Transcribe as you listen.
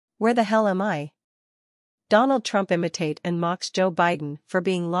Where the hell am I? Donald Trump imitate and mocks Joe Biden for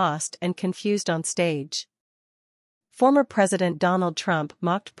being lost and confused on stage. Former President Donald Trump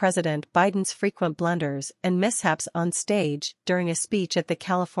mocked President Biden's frequent blunders and mishaps on stage during a speech at the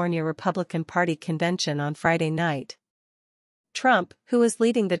California Republican Party convention on Friday night. Trump, who is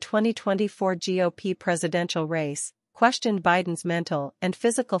leading the 2024 GOP presidential race, questioned Biden's mental and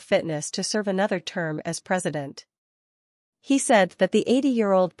physical fitness to serve another term as president. He said that the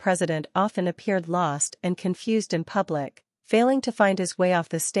 80-year-old president often appeared lost and confused in public, failing to find his way off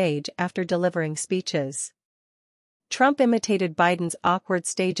the stage after delivering speeches. Trump imitated Biden's awkward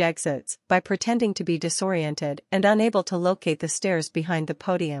stage exits by pretending to be disoriented and unable to locate the stairs behind the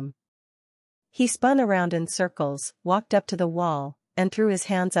podium. He spun around in circles, walked up to the wall, and threw his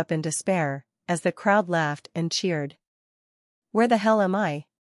hands up in despair, as the crowd laughed and cheered. "Where the hell am I?"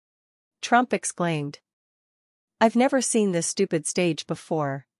 Trump exclaimed. "I've never seen this stupid stage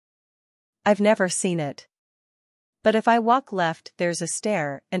before. I've never seen it. But if I walk left there's a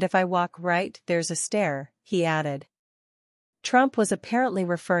stair and if I walk right there's a stair," he added. Trump was apparently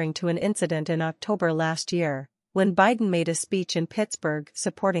referring to an incident in October last year, when Biden made a speech in Pittsburgh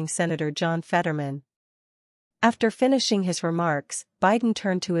supporting Senator John Fetterman. After finishing his remarks, Biden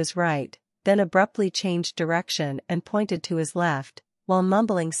turned to his right, then abruptly changed direction and pointed to his left, while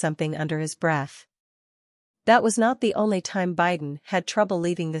mumbling something under his breath. That was not the only time Biden had trouble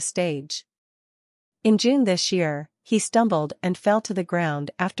leaving the stage. In June this year, he stumbled and fell to the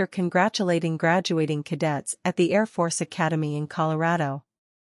ground after congratulating graduating cadets at the Air Force Academy in Colorado.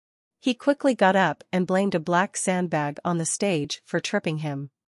 He quickly got up and blamed a black sandbag on the stage for tripping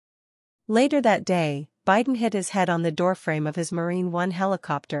him. Later that day, Biden hit his head on the doorframe of his Marine One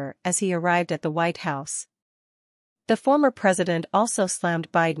helicopter as he arrived at the White House. The former president also slammed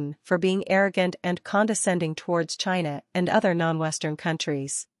Biden for being arrogant and condescending towards China and other non-Western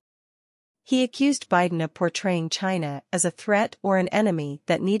countries. He accused Biden of portraying China as a threat or an enemy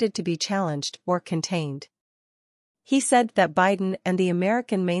that needed to be challenged or contained. He said that Biden and the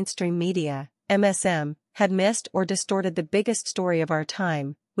American mainstream media, MSM, had missed or distorted the biggest story of our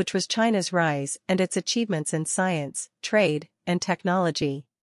time, which was China's rise and its achievements in science, trade, and technology.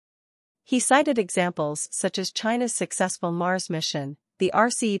 He cited examples such as China's successful Mars mission, the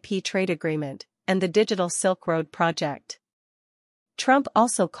RCEP trade agreement, and the Digital Silk Road project. Trump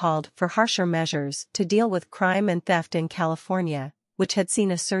also called for harsher measures to deal with crime and theft in California, which had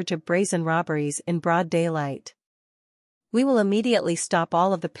seen a surge of brazen robberies in broad daylight. "We will immediately stop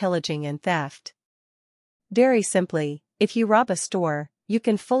all of the pillaging and theft. Very simply, if you rob a store, you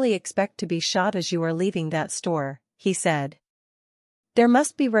can fully expect to be shot as you are leaving that store," he said. "There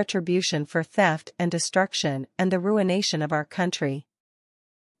must be retribution for theft and destruction and the ruination of our country."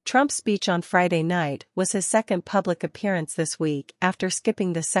 Trump's speech on Friday night was his second public appearance this week after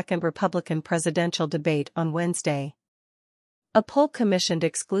skipping the second Republican presidential debate on Wednesday. A poll commissioned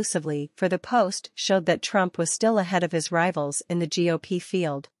exclusively for the Post showed that Trump was still ahead of his rivals in the GOP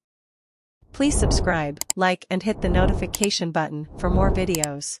field. Please subscribe, like and hit the notification button for more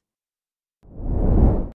videos.